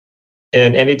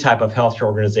In any type of healthcare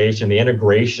organization, the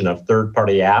integration of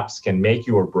third-party apps can make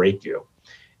you or break you.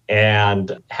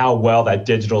 And how well that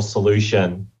digital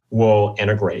solution will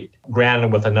integrate.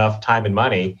 Granted, with enough time and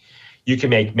money, you can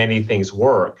make many things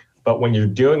work. But when you're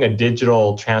doing a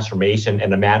digital transformation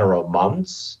in a matter of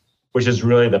months, which is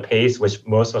really the pace which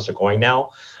most of us are going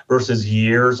now, versus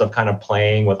years of kind of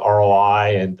playing with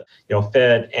ROI and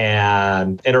fit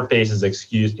and interfaces,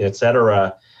 et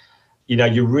cetera,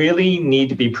 you really need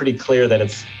to be pretty clear that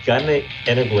it's going to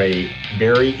integrate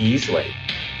very easily.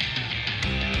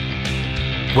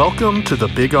 Welcome to the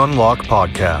Big Unlock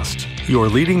Podcast, your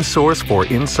leading source for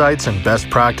insights and best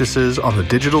practices on the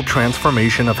digital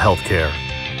transformation of healthcare.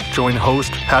 Join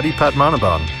host Patty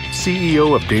Patmanaban,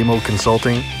 CEO of Damo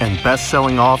Consulting and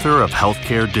best-selling author of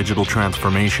Healthcare Digital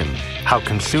Transformation, How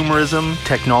Consumerism,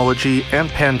 Technology, and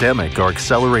Pandemic Are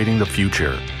Accelerating the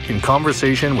Future, in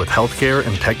conversation with healthcare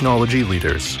and technology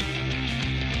leaders.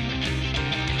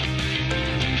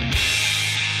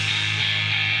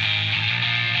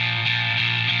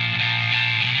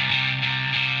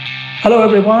 Hello,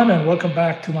 everyone, and welcome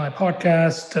back to my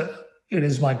podcast. It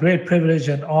is my great privilege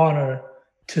and honor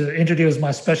to introduce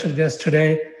my special guest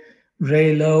today,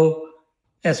 Ray Lowe,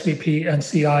 SVP and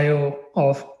CIO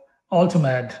of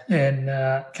AltaMed in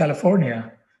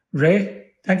California. Ray,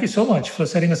 thank you so much for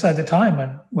setting aside the time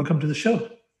and welcome to the show.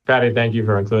 Patty, thank you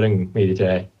for including me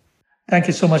today. Thank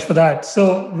you so much for that.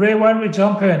 So, Ray, why don't we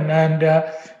jump in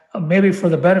and maybe for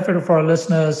the benefit of our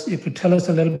listeners, you could tell us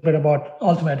a little bit about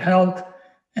AltaMed Health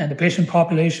and the patient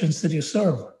populations that you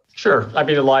serve. Sure, I'd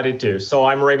be delighted to. So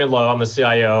I'm Raymond Lowe. I'm the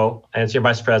CIO and Senior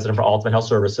Vice President for AltaMed Health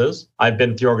Services. I've been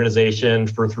with the organization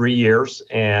for 3 years,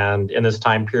 and in this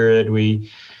time period,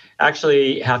 we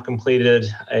actually have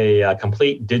completed a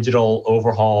complete digital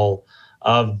overhaul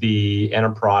of the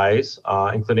enterprise,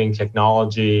 including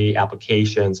technology,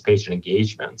 applications, patient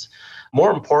engagements.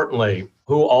 More importantly,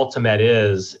 who AltaMed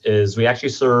is we actually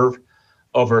serve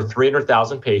over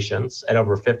 300,000 patients at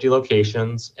over 50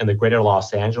 locations in the greater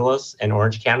Los Angeles and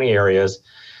Orange County areas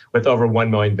with over 1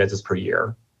 million visits per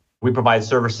year. We provide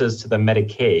services to the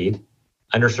Medicaid,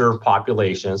 underserved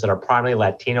populations that are primarily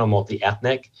Latino and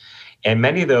multi-ethnic, and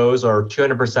many of those are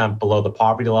 200% below the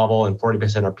poverty level and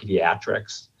 40% are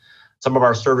pediatrics. Some of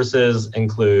our services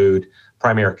include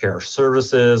primary care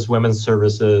services, women's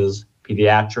services,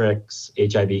 pediatrics,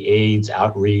 HIV/AIDS,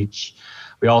 outreach.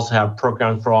 We also have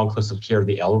programs for all-inclusive care of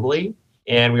the elderly.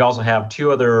 And we also have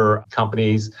 2 other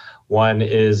companies. One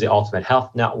is the AltaMed Health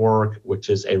Network, which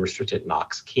is a restricted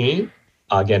Knox-Keene,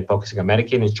 again, focusing on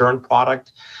Medicaid insurance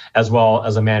product, as well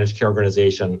as a managed care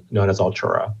organization known as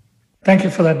Altura. Thank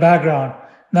you for that background.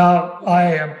 Now, I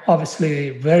am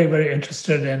obviously very, very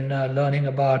interested in learning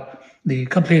about the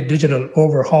complete digital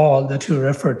overhaul that you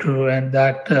refer to, and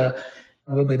that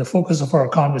will be the focus of our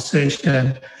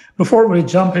conversation. Before we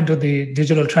jump into the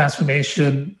digital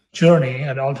transformation journey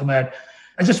at AltaMed,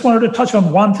 I just wanted to touch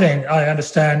on one thing. I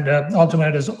understand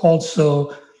AltaMed is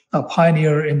also a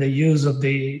pioneer in the use of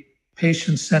the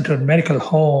patient-centered medical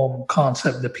home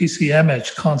concept, the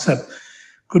PCMH concept.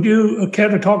 Could you care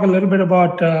to talk a little bit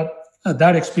about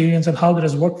that experience and how that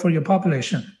has worked for your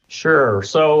population? Sure.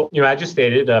 So, as you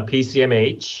stated,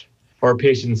 PCMH, or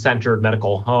patient-centered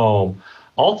medical home,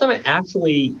 AltaMed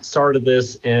actually started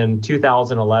this in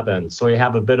 2011, so we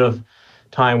have a bit of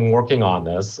time working on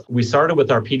this. We started with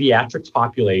our pediatrics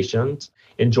populations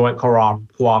in joint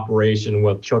cooperation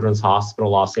with Children's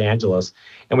Hospital Los Angeles,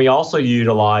 and we also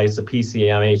utilized the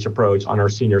PCMH approach on our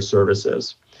senior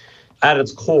services. At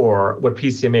its core, what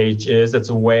PCMH is, it's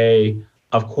a way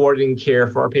of coordinating care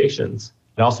for our patients.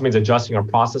 It also means adjusting our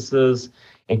processes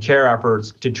and care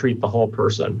efforts to treat the whole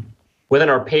person. Within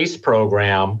our PACE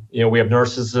program, we have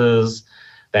nurses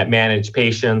that manage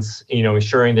patients,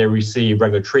 ensuring they receive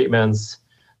regular treatments,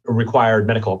 required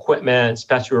medical equipment,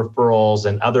 special referrals,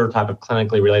 and other type of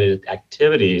clinically related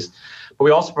activities. But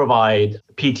we also provide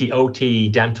PT, OT,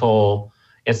 dental,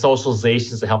 and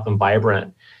socializations to help them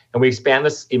vibrant. And we expand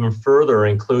this even further,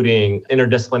 including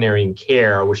interdisciplinary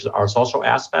care, which is our social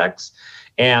aspects,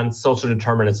 and social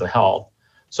determinants of health.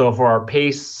 So for our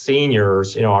PACE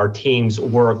seniors, our teams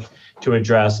work to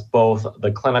address both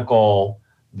the clinical,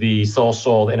 the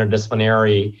social, the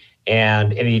interdisciplinary,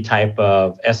 and any type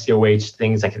of SCOH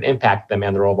things that can impact them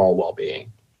and their overall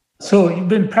well-being. So you've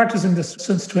been practicing this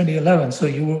since 2011, so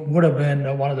you would have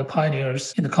been one of the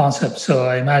pioneers in the concept. So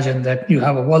I imagine that you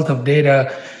have a wealth of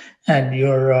data and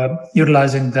you're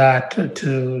utilizing that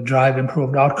to drive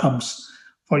improved outcomes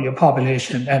for your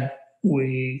population. And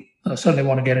we certainly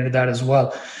want to get into that as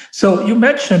well. So you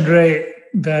mentioned, Ray,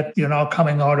 that you're now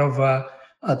coming out of a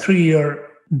 3-year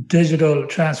digital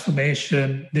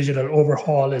transformation, digital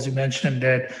overhaul, as you mentioned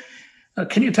it.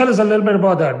 Can you tell us a little bit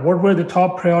about that? What were the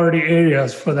top priority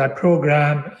areas for that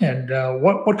program, and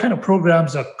what kind of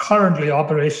programs are currently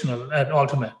operational at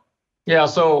AltaMed? Yeah,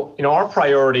 so our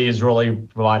priority is really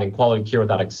providing quality care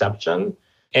without exception.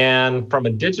 And from a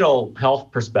digital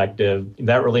health perspective,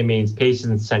 that really means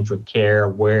patient-centric care,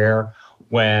 where,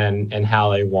 when, and how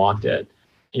they want it.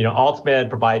 AltaMed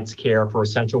provides care for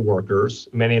essential workers.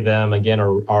 Many of them, again,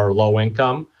 are low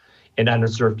income in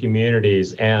underserved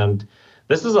communities. And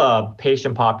this is a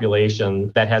patient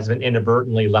population that has been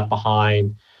inadvertently left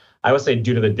behind, I would say,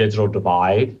 due to the digital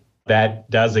divide that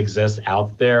does exist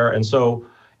out there. And so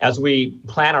as we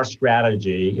plan our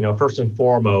strategy, first and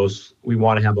foremost, we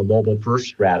want to have a mobile-first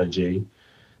strategy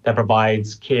that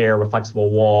provides care with flexible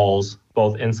walls,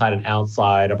 both inside and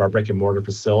outside of our brick-and-mortar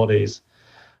facilities.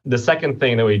 The second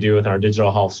thing that we do with our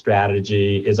digital health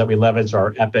strategy is that we leverage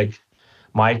our Epic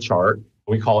MyChart.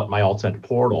 We call it My AltaMed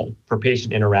Portal for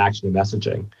patient interaction and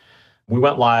messaging. We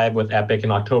went live with Epic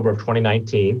in October of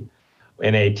 2019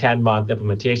 in a 10-month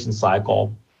implementation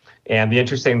cycle. And the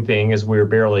interesting thing is we were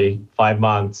barely 5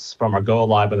 months from our go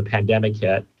live when the pandemic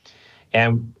hit.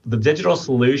 And the digital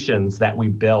solutions that we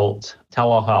built,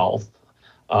 telehealth,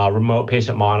 remote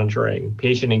patient monitoring,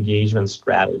 patient engagement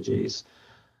strategies,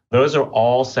 those are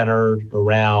all centered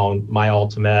around My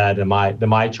AltaMed and the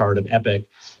MyChart of Epic,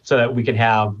 so that we can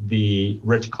have the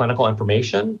rich clinical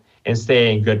information and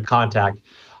stay in good contact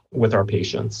with our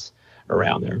patients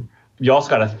around there. You also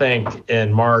got to think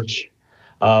in March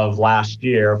of last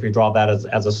year, if we draw that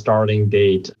as a starting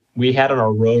date, we had on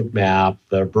our roadmap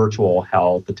the virtual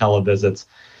health, the televisits,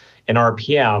 and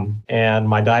RPM. And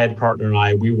my diet partner and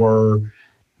I, we were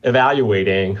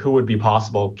evaluating who would be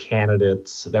possible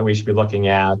candidates that we should be looking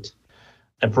at.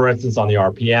 And for instance, on the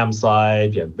RPM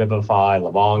side, you have Vivify,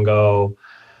 Livongo,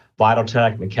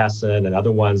 VitalTech, McKesson, and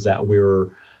other ones that we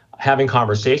were having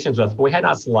conversations with, but we had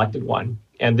not selected one.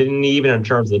 And then even in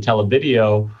terms of the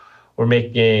televideo, we're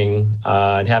making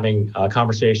and having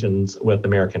conversations with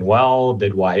American Well,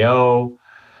 BidYO,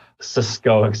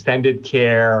 Cisco Extended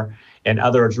Care, and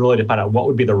others, really to find out what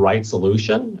would be the right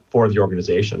solution for the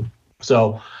organization.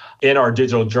 So in our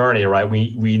digital journey, right,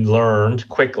 we learned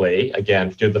quickly,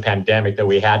 again, through the pandemic, that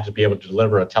we had to be able to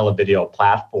deliver a televideo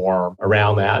platform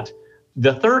around that.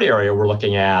 The third area we're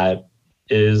looking at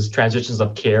is transitions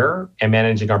of care and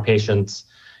managing our patients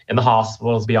in the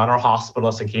hospitals, beyond our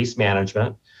hospitalists, and case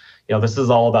management. This is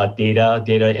all about data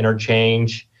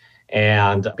interchange,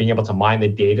 and being able to mine the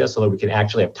data so that we can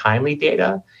actually have timely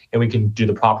data and we can do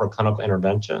the proper clinical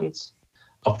interventions.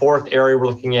 A fourth area we're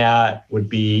looking at would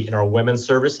be in our women's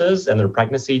services and their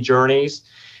pregnancy journeys.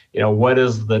 What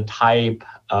is the type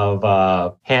of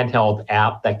handheld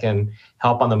app that can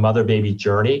help on the mother-baby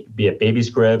journey, be it Baby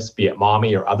Scripts, be it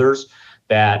Mommy or others,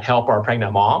 that help our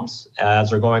pregnant moms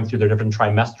as they're going through their different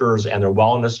trimesters and their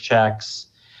wellness checks.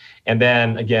 And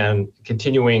then again,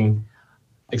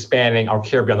 expanding our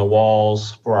care beyond the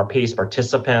walls for our PACE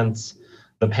participants.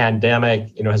 The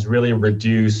pandemic, has really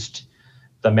reduced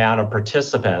the amount of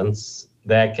participants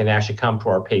that can actually come to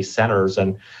our PACE centers.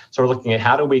 And so we're looking at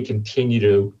how do we continue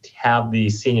to have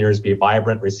these seniors be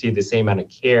vibrant, receive the same amount of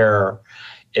care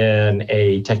in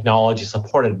a technology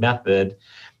supported method.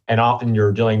 And often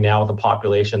you're dealing now with a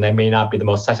population that may not be the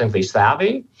most technically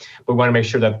savvy, but we want to make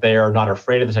sure that they are not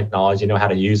afraid of the technology, know how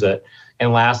to use it.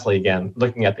 And lastly, again,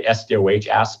 looking at the SDOH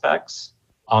aspects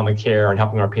on the care and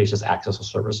helping our patients access the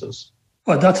services.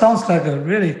 Well, that sounds like a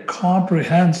really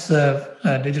comprehensive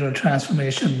digital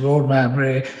transformation roadmap,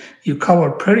 Ray. You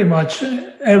covered pretty much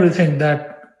everything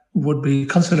that would be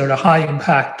considered a high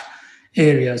impact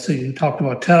area. So you talked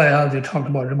about telehealth, you talked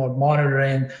about remote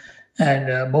monitoring,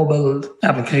 and mobile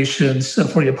applications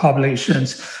for your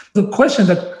populations. The question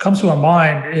that comes to my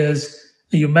mind is,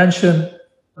 you mentioned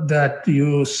that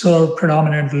you serve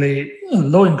predominantly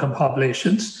low-income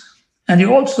populations, and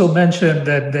you also mentioned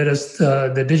that there is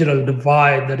the digital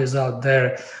divide that is out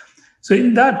there. So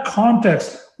in that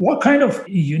context, what kind of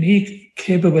unique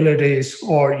capabilities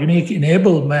or unique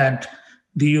enablement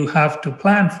do you have to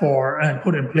plan for and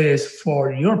put in place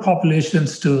for your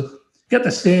populations to get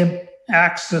the same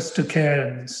access to care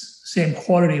and same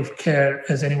quality of care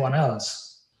as anyone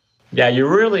else? Yeah, you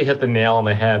really hit the nail on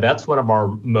the head. That's one of our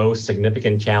most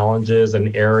significant challenges,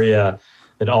 an area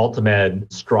that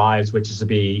AltaMed strives, which is to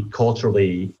be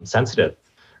culturally sensitive.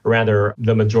 Rather,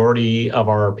 the majority of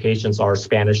our patients are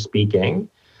Spanish speaking.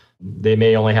 They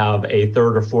may only have a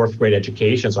third or fourth grade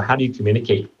education. So how do you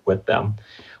communicate with them?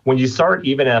 When you start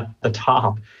even at the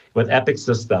top with Epic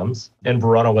Systems in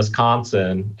Verona,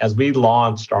 Wisconsin, as we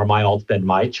launched our My AltaMed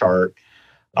MyChart,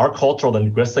 Our cultural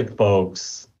linguistic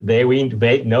folks, they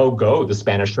know go the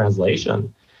Spanish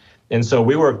translation. And so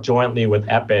we work jointly with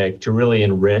Epic to really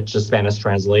enrich the Spanish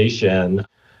translation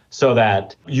so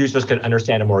that users can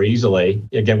understand it more easily.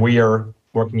 Again, we are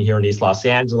working here in East Los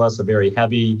Angeles, a very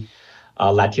heavy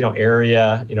Latino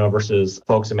area, versus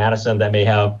folks in Madison that may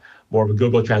have more of a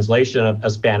Google translation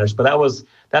of Spanish. But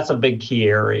that's a big key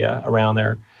area around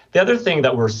there. The other thing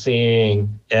that we're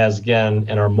seeing as, again,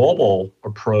 in our mobile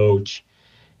approach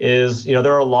is,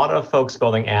 there are a lot of folks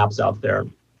building apps out there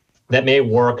that may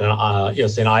work on,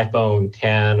 say an iPhone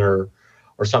 10 or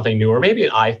something new, or maybe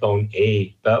an iPhone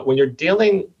 8. But when you're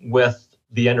dealing with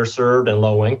the underserved and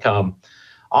low income,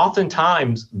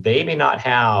 oftentimes they may not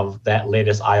have that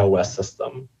latest iOS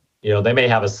system. They may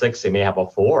have a 6, they may have a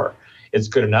 4. It's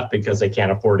good enough because they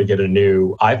can't afford to get a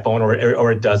new iPhone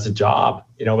or it does the job.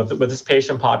 With this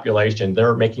patient population,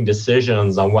 they're making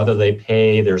decisions on whether they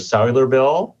pay their cellular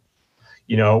bill,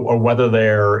 or whether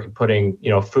they're putting,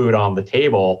 food on the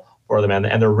table for them,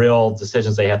 and the real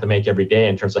decisions they have to make every day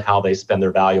in terms of how they spend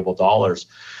their valuable dollars.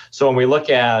 So when we look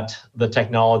at the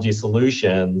technology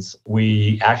solutions,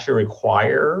 we actually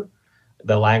require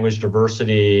the language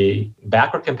diversity,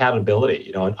 backward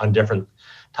compatibility, on different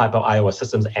type of iOS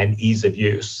systems and ease of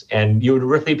use. And you would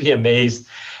really be amazed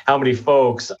how many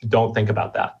folks don't think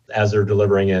about that as they're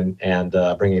delivering and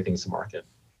bringing things to market.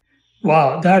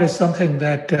 Wow, that is something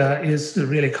that is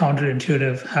really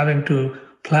counterintuitive, having to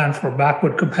plan for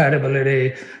backward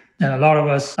compatibility. And a lot of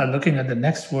us are looking at the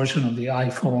next version of the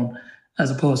iPhone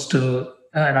as opposed to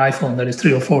an iPhone that is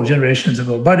 3 or 4 generations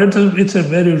ago. But it's a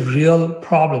very real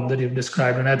problem that you've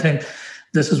described. And I think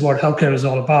this is what healthcare is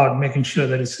all about, making sure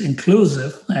that it's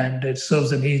inclusive and it serves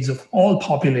the needs of all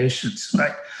populations,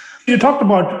 right? You talked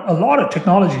about a lot of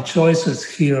technology choices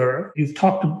here. You've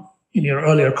talked in your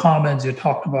earlier comments, you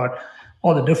talked about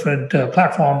all the different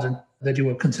platforms that you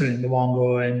were considering,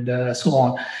 Livongo and so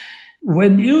on.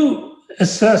 When you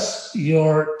assess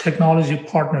your technology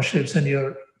partnerships and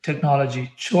your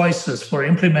technology choices for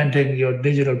implementing your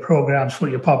digital programs for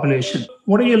your population,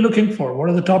 what are you looking for? What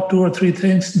are the top 2 or 3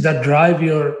 things that drive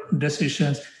your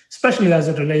decisions, especially as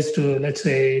it relates to, let's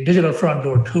say, digital front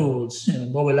door tools,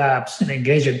 mobile apps, and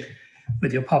engaging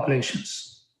with your populations?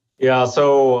 Yeah,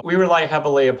 so we rely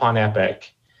heavily upon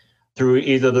Epic through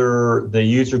either the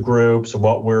user groups or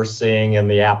what we're seeing in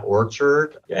the App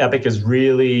Orchard. Epic is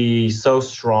really so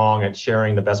strong at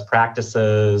sharing the best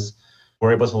practices.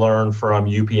 We're able to learn from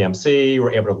UPMC.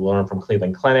 We're able to learn from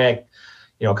Cleveland Clinic,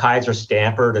 Kaiser,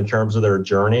 Stanford in terms of their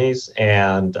journeys,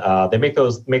 and they make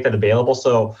that available.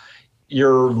 So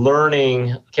your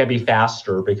learning can be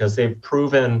faster because they've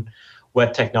proven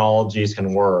what technologies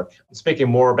can work. Speaking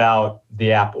more about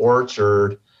the App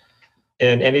Orchard,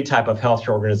 in any type of healthcare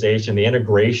organization, the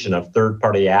integration of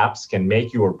third-party apps can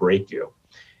make you or break you.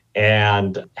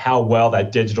 And how well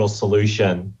that digital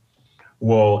solution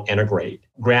will integrate.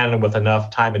 Granted, with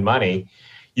enough time and money,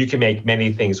 you can make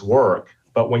many things work.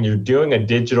 But when you're doing a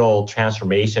digital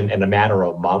transformation in a matter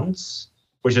of months,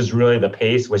 which is really the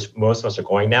pace which most of us are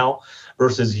going now,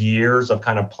 versus years of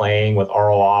kind of playing with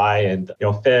ROI and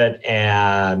fit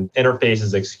and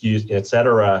interfaces, et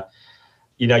cetera,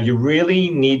 you really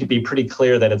need to be pretty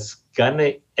clear that it's going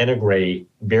to integrate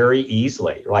very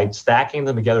easily, right? Stacking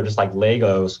them together just like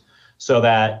Legos so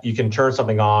that you can turn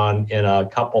something on in a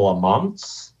couple of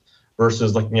months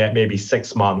versus looking at maybe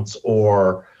 6 months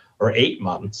or 8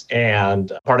 months.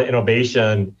 And part of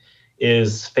innovation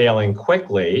is failing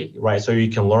quickly, right? So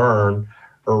you can learn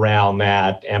around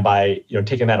that. And by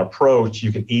taking that approach,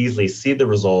 you can easily see the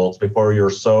results before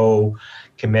you're so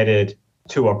committed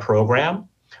to a program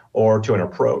or to an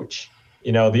approach.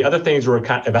 The other things we're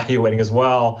kind of evaluating as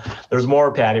well, there's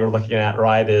more, Patty, we're looking at,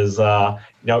 right, is,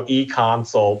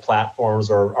 e-consult platforms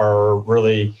are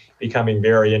really becoming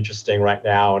very interesting right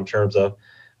now in terms of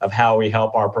how we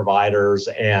help our providers.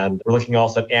 And we're looking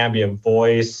also at ambient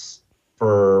voice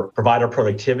for provider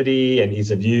productivity and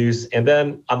ease of use. And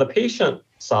then on the patient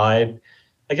side,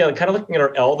 again, kind of looking at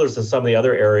our elders and some of the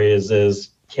other areas is,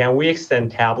 can we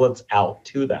extend tablets out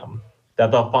to them that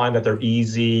they'll find that they're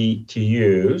easy to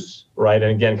use, right?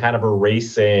 And again, kind of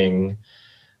erasing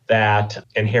that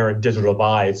inherent digital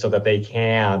divide so that they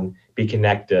can be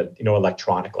connected,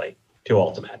 electronically to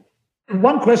AltaMed.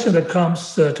 One question that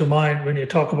comes to mind when you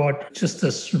talk about just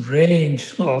this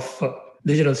range of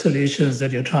digital solutions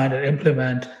that you're trying to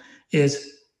implement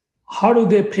is, how do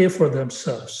they pay for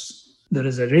themselves? There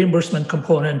is a reimbursement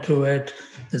component to it.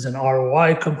 There's an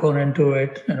ROI component to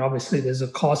it. And obviously there's a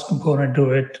cost component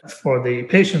to it for the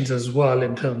patients as well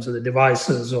in terms of the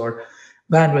devices or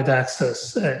bandwidth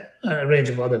access, a range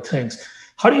of other things.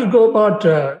 How do you go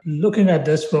about looking at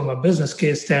this from a business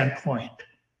case standpoint?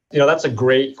 That's a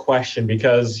great question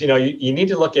because, you need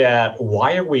to look at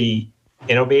why are we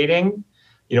innovating?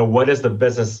 What is the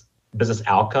business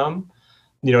outcome?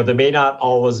 There may not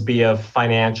always be a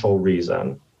financial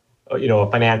reason,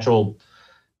 a financial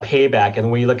payback.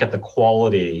 And when you look at the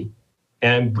quality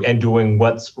and doing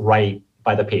what's right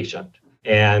by the patient.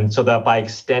 And so that by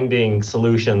extending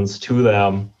solutions to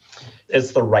them,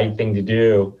 it's the right thing to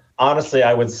do. Honestly,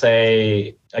 I would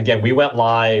say, again, we went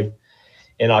live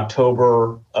in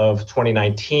October of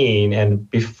 2019. And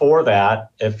before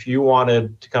that, if you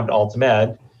wanted to come to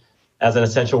AltaMed as an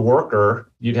essential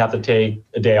worker, you'd have to take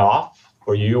a day off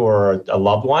for you or a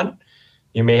loved one.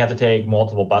 You may have to take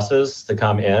multiple buses to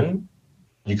come in.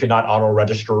 You could not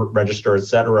auto-register, et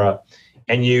cetera.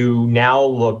 And you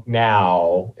look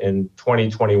in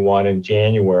 2021 in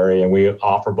January, and we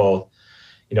offer both,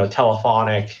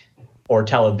 telephonic or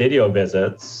televideo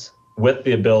visits with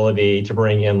the ability to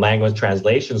bring in language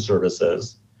translation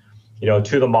services,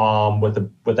 to the mom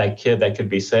with that kid that could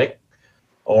be sick,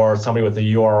 or somebody with a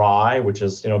URI, which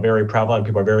is, very prevalent.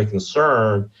 People are very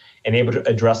concerned and able to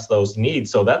address those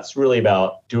needs. So that's really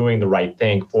about doing the right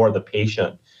thing for the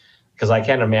patient. Because I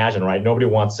can't imagine, right? Nobody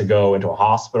wants to go into a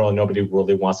hospital and nobody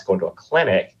really wants to go into a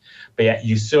clinic, but yet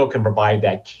you still can provide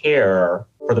that care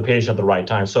for the patient at the right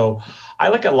time. So I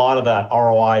look at a lot of that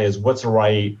ROI is what's the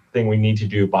right thing we need to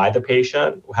do by the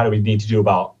patient? How do we need to do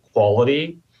about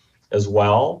quality as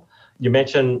well? You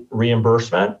mentioned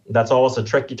reimbursement. That's always a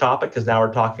tricky topic because now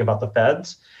we're talking about the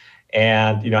feds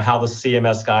and how the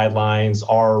CMS guidelines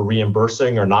are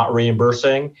reimbursing or not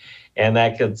reimbursing. And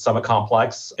that gets somewhat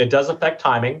complex. It does affect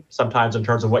timing sometimes in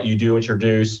terms of what you do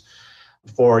introduce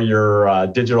for your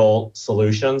digital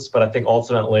solutions. But I think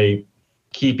ultimately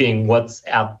keeping what's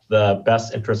at the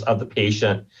best interest of the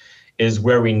patient is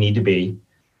where we need to be.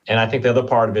 And I think the other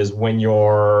part of it is when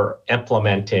you're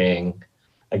implementing,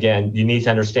 again, you need to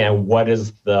understand what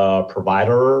is the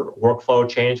provider workflow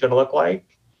change going to look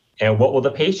like and what will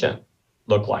the patient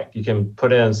look like. You can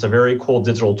put in some very cool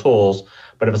digital tools,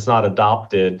 but if it's not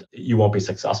adopted, you won't be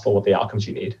successful with the outcomes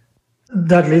you need.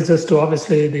 That leads us to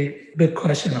obviously the big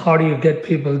question, how do you get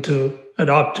people to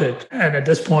adopt it? And at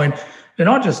this point, we're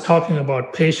not just talking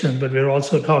about patients, but we're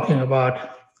also talking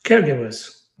about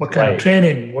caregivers. What kind of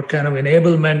training, what kind of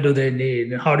enablement do they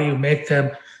need? And how do you make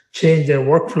them change their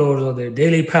workflows or their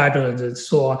daily patterns and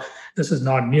so on? This is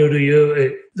not new to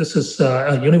you. This is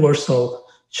a universal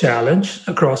challenge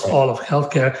across all of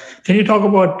healthcare. Can you talk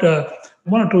about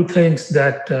one or two things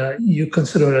that you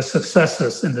consider as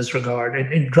successes in this regard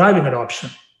in driving adoption?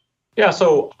 Yeah,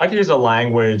 so I can use a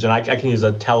language and I can use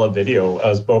a televideo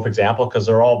as both examples because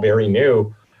they're all very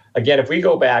new. Again, if we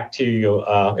go back to,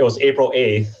 it was April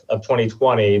 8th of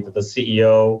 2020 that the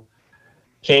CEO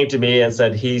came to me and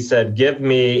said, give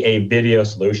me a video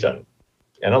solution.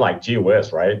 And I'm like, gee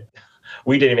whiz, right?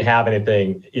 We didn't even have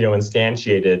anything,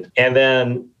 instantiated. And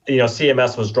then,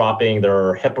 CMS was dropping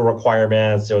their HIPAA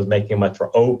requirements. It was making it much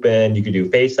more open. You could do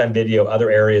FaceTime video,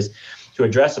 other areas to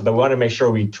address it. But we wanted to make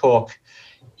sure we took,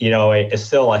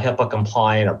 still a HIPAA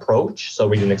compliant approach. So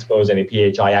we didn't expose any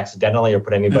PHI accidentally or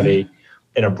put anybody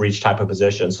in a breach type of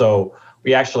position. So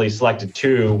we actually selected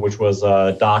two, which was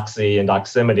Doxy and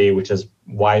Doximity, which is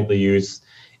widely used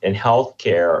in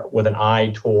healthcare with an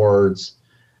eye towards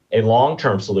a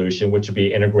long-term solution, which would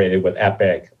be integrated with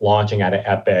Epic, launching out of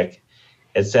Epic,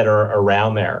 et cetera,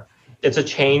 around there. It's a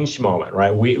change moment,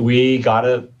 right? We got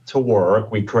it to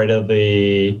work. We created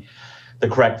the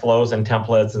correct flows and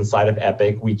templates inside of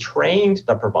Epic. We trained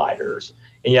the providers,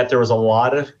 and yet there was a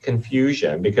lot of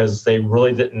confusion because they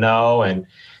really didn't know. And,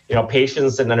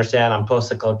 patients didn't understand, I'm supposed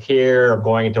to click here or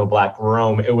going into a black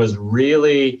room. It was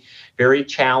really very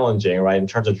challenging, right, in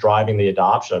terms of driving the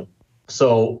adoption.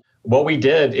 So what we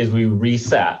did is we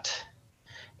reset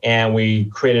and we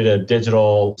created a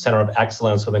digital center of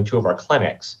excellence within two of our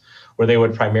clinics where they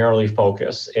would primarily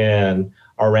focus in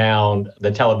around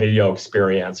the televideo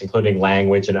experience, including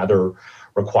language and other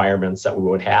requirements that we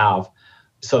would have,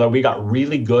 so that we got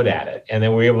really good at it. And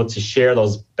then we were able to share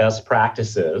those best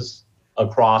practices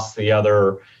across the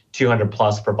other 200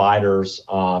 plus providers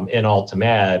in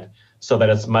AltaMed so that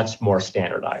it's much more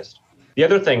standardized. The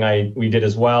other thing we did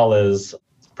as well is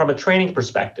from a training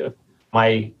perspective,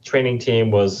 my training team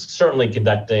was certainly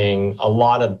conducting a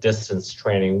lot of distance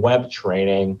training, web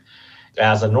training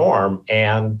as a norm,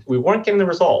 and we weren't getting the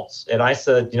results. And I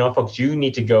said, folks, you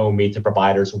need to go meet the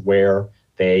providers where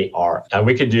they are. And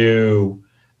we could do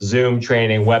Zoom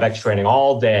training, WebEx training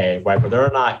all day, right? But they're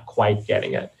not quite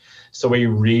getting it. So we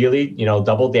really,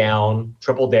 double down,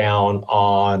 triple down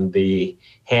on the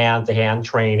hand-to-hand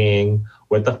training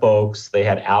with the folks. They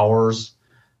had hours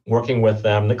working with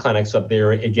them in the clinic, so that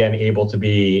they're, again, able to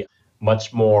be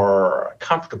much more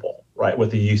comfortable, right,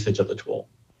 with the usage of the tool.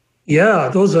 Yeah,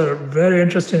 those are very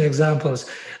interesting examples.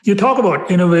 You talk about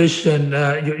innovation.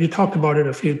 You talked about it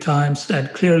a few times,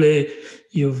 and clearly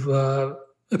you've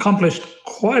accomplished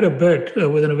quite a bit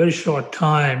within a very short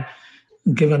time,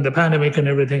 given the pandemic and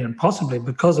everything, and possibly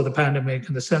because of the pandemic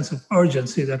and the sense of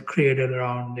urgency that created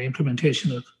around the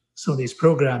implementation of some of these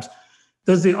programs.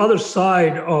 There's the other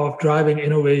side of driving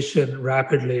innovation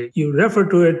rapidly. You referred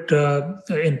to it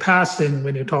in passing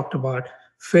when you talked about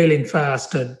failing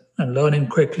fast and learning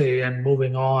quickly and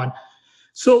moving on.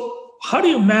 So, how do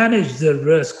you manage the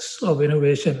risks of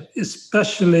innovation,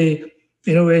 especially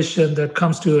innovation that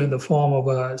comes to you in the form of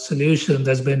a solution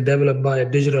that's been developed by a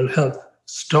digital health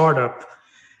startup?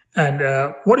 And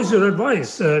what is your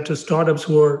advice to startups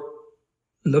who are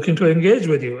looking to engage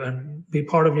with you and be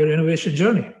part of your innovation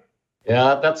journey?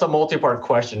 Yeah, that's a multi-part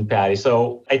question, Patty.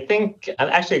 So I think I'm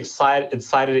actually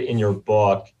excited in your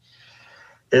book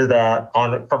is that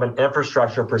from an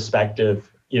infrastructure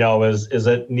perspective, is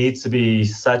it needs to be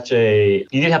you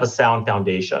need to have a sound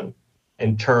foundation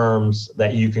in terms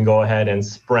that you can go ahead and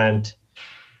sprint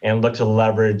and look to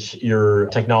leverage your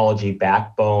technology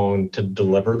backbone to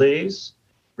deliver these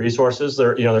resources.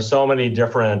 There's so many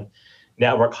different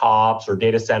network hops or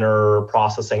data center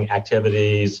processing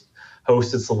activities,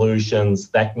 hosted solutions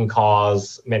that can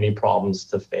cause many problems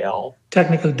to fail.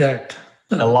 Technical debt.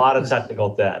 A lot of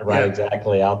technical debt, right? Yeah.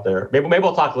 Exactly, out there. Maybe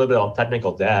we'll talk a little bit about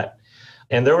technical debt.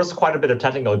 And there was quite a bit of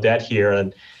technical debt here.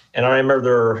 And I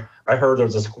remember I heard there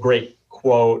was this great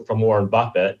quote from Warren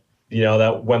Buffett,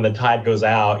 that when the tide goes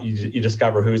out, you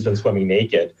discover who's been swimming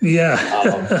naked. Yeah.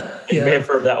 You may have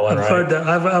heard that one, right?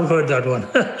 I've heard that one.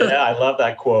 Yeah, I love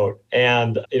that quote.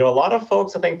 And, a lot of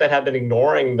folks, I think, that have been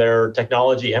ignoring their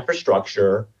technology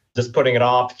infrastructure, just putting it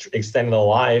off, extending the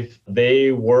life,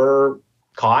 they were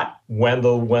caught when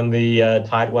the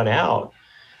tide went out.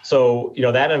 So,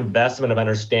 that investment of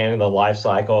understanding the life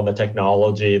cycle and the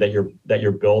technology that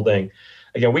you're building,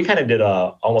 again, we kind of did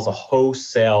almost a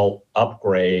wholesale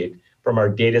upgrade from our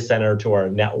data center to our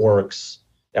networks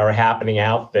that are happening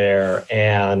out there.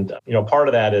 And, part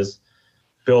of that is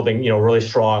building, really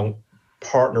strong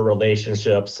partner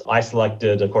relationships. I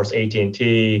selected, of course,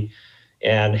 AT&T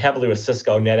and heavily with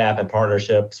Cisco, NetApp, and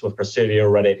partnerships with Presidio,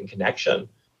 Red 8, and Connection.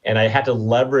 And I had to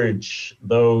leverage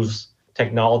those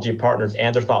technology partners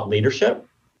and their thought leadership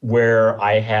where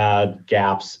I had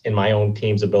gaps in my own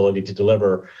team's ability to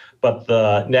deliver. But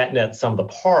the net sum of the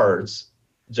parts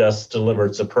just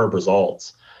delivered superb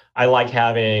results. I like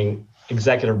having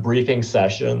executive briefing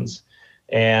sessions.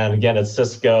 And again, at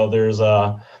Cisco, there's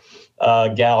a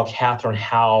gal, Catherine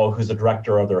Howe, who's the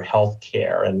director of their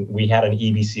healthcare. And we had an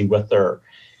EBC with her.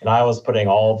 And I was putting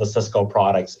all of the Cisco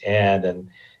products in.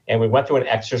 And we went through an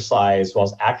exercise where I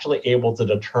was actually able to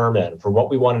determine for what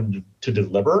we wanted to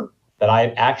deliver that I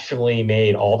had actually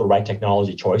made all the right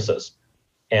technology choices.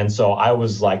 And so I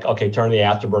was like, okay, turn the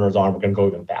afterburners on, we're going to go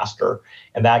even faster.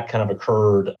 And that kind of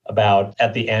occurred about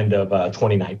at the end of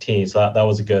 2019. So that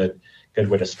was a good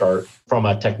way to start from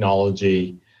a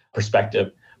technology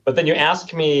perspective. But then you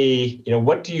ask me,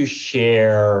 what do you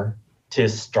share to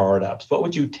startups? What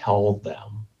would you tell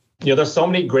them? There's so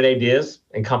many great ideas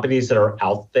and companies that are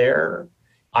out there.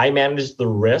 I manage the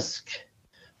risk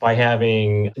by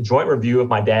having a joint review with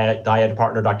my dyad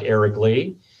partner, Dr. Eric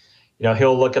Lee.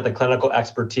 He'll look at the clinical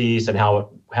expertise and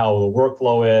how the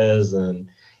workflow is and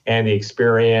the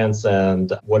experience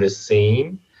and what is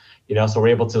seen. So we're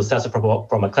able to assess it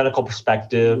from a clinical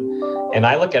perspective. And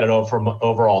I look at it from an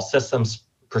overall systems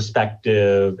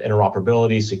perspective,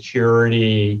 interoperability,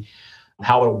 security,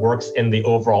 how it works in the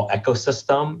overall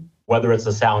ecosystem, whether it's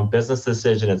a sound business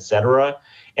decision, et cetera,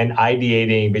 and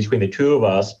ideating between the two of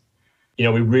us, we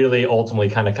really ultimately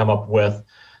kind of come up with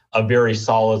a very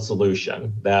solid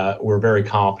solution that we're very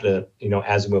confident,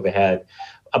 as we move ahead.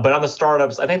 But on the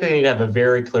startups, I think they need to have a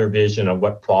very clear vision of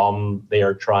what problem they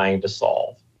are trying to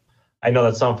solve. I know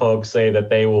that some folks say that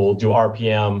they will do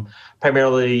RPM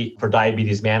primarily for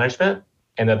diabetes management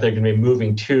and that they're going to be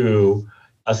moving to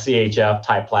a CHF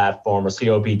type platform or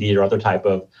COPD or other type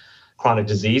of chronic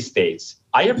disease states.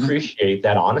 I appreciate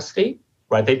that honesty,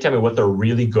 right? They tell me what they're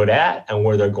really good at and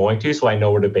where they're going to, so I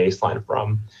know where to baseline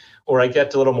from. Where I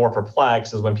get a little more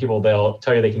perplexed is when they'll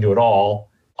tell you they can do it all,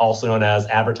 also known as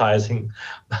advertising,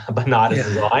 but not as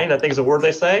design. I think is a word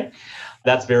they say.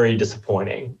 That's very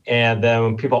disappointing. And then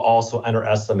when people also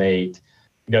underestimate,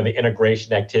 the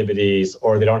integration activities,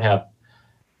 or they don't have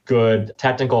good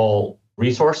technical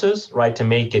resources, right, to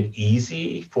make it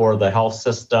easy for the health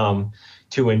system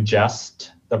to ingest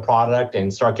the product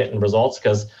and start getting results,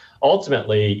 because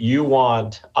ultimately you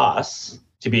want us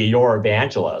to be your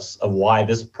evangelists of why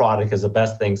this product is the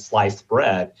best thing sliced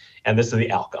bread, and this is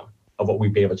the outcome of what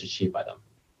we've been able to achieve by them.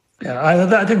 Yeah,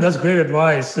 I think that's great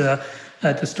advice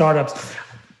to startups.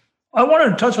 I wanted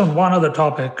to touch on one other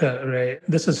topic, Ray.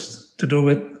 This is to do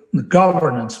with the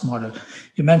governance model.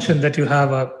 You mentioned that you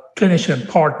have a clinician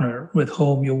partner with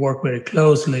whom you work very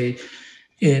closely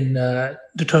in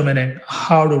determining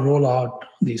how to roll out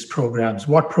these programs,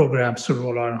 what programs to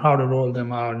roll out, and how to roll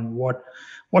them out, and what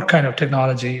kind of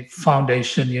technology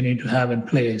foundation you need to have in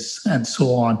place, and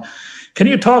so on. Can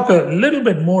you talk a little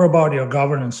bit more about your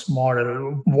governance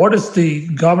model? What is the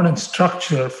governance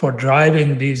structure for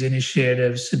driving these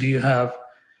initiatives? Do you have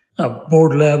a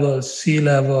board level,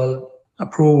 C-level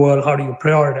approval? How do you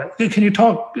prioritize? Can you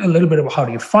talk a little bit about how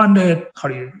do you fund it? How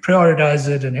do you prioritize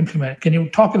it and implement it? Can you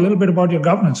talk a little bit about your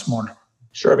governance model?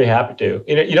 Sure, I'd be happy to.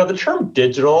 The term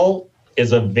digital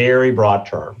is a very broad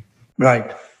term.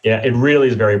 Right. Yeah, it really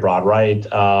is very broad, right?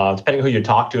 Depending on who you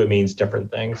talk to, it means different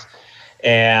things.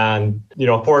 And,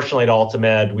 fortunately at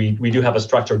AltaMed, we do have a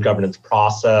structured governance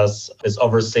process. It's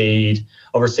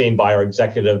overseen by our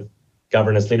executive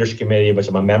governance leadership committee, which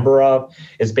I'm a member of.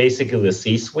 It's basically the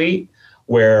C-suite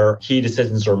where key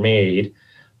decisions are made.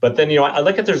 But then, I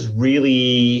look at there's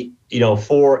really,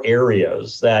 4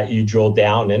 areas that you drill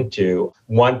down into.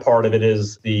 One part of it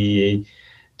is the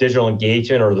digital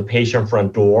engagement or the patient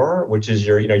front door, which is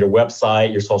your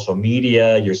website, your social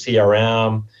media, your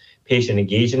CRM, patient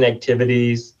engagement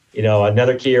activities.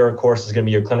 Another key area, of course, is going to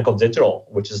be your clinical digital,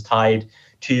 which is tied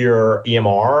to your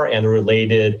EMR and the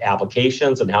related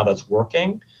applications and how that's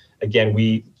working. Again,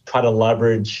 we try to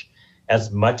leverage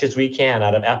as much as we can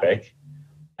out of Epic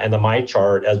and the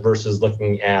MyChart as versus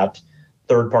looking at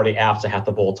third-party apps that have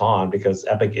to bolt on, because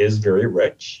Epic is very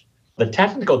rich. The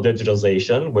technical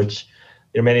digitalization, which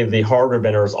many of the hardware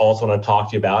vendors also want to talk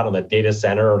to you about, on the data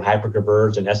center and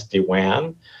hyperconverged and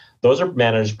SD-WAN, those are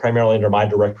managed primarily under my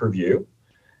direct purview.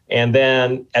 And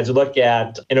then as you look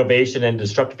at innovation and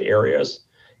disruptive areas,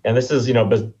 and this is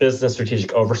business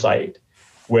strategic oversight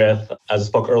with, as I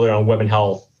spoke earlier on, women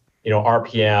health,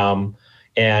 RPM,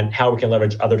 and how we can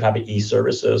leverage other type of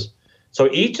e-services. So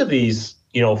each of these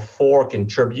 4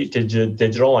 contribute to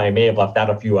digital. I may have left out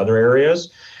a few other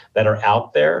areas that are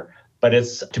out there, but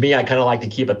to me, I kind of like to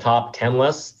keep a top 10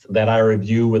 list that I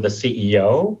review with the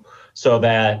CEO so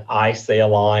that I stay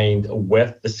aligned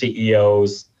with the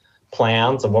CEO's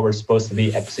plans of what we're supposed to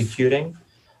be executing.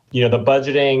 The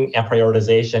budgeting and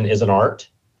prioritization is an art.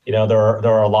 There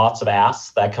are lots of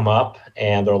asks that come up,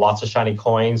 and there are lots of shiny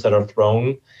coins that are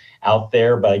thrown out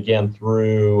there. But again,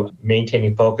 through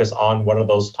maintaining focus on one of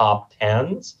those top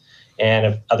 10s, and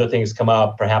if other things come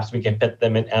up, perhaps we can fit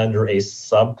them in under a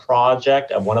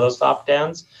sub-project of one of those top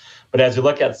 10s. But as you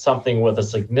look at something with a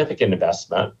significant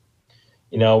investment,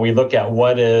 we look at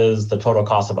what is the total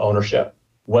cost of ownership,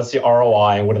 what's the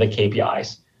ROI, and what are the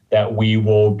KPIs that we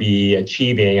will be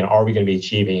achieving, and are we going to be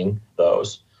achieving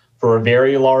those? For a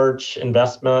very large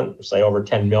investment, say over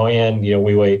 10 million,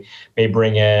 we may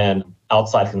bring in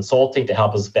outside consulting to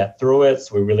help us vet through it,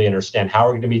 so we really understand how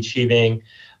we're going to be achieving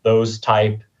those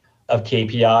type of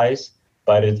KPIs.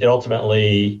 But it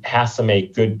ultimately has to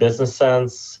make good business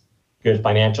sense, good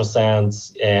financial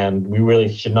sense, and we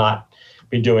really should not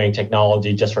be doing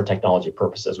technology just for technology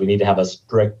purposes. We need to have a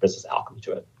strict business outcome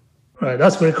to it. Right,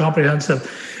 that's very comprehensive.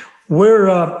 We're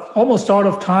almost out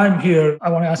of time here. I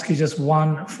want to ask you just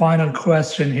one final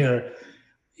question here.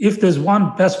 If there's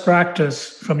one best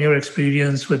practice from your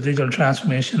experience with digital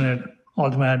transformation at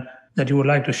AltaMed that you would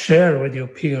like to share with your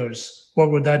peers,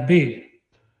 what would that be?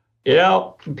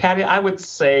 Patty, I would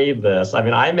say this.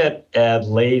 I'm at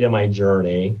late in my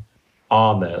journey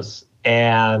on this.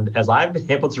 And as I've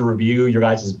been able to review your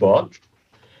guys' book,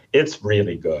 it's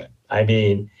really good.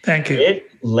 Thank you. It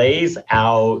lays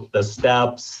out the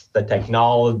steps, the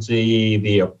technology,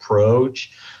 the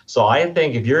approach. So I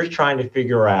think if you're trying to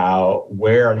figure out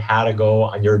where and how to go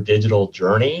on your digital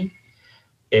journey,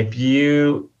 if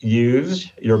you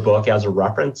use your book as a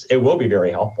reference, it will be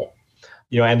very helpful.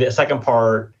 And the second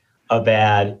part of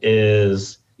that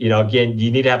is, again,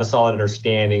 you need to have a solid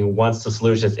understanding once the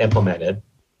solution is implemented,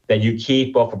 that you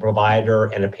keep both a provider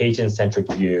and a patient-centric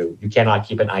view. You cannot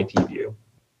keep an IT view,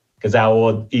 because that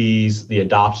will ease the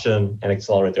adoption and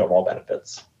accelerate the overall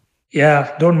benefits.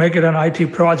 Yeah, don't make it an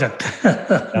IT project,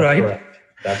 right? Correct.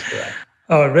 That's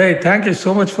correct. Ray, thank you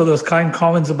so much for those kind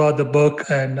comments about the book,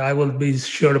 and I will be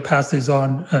sure to pass these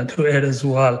on to Ed as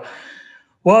well.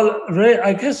 Well, Ray,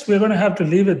 I guess we're going to have to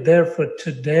leave it there for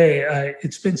today.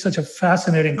 It's been such a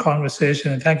fascinating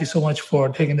conversation, and thank you so much for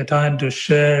taking the time to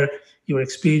share your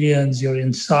experience, your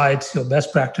insights, your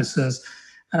best practices.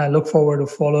 And I look forward to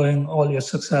following all your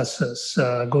successes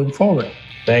going forward.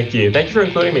 Thank you. Thank you for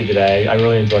including me today. I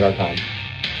really enjoyed our time.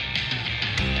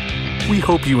 We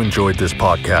hope you enjoyed this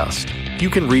podcast. You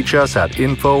can reach us at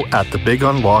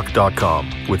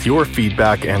info@thebigunlock.com with your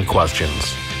feedback and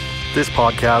questions. This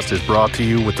podcast is brought to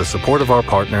you with the support of our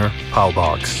partner,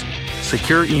 Powbox.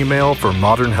 Secure email for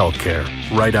modern healthcare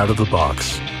right out of the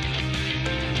box.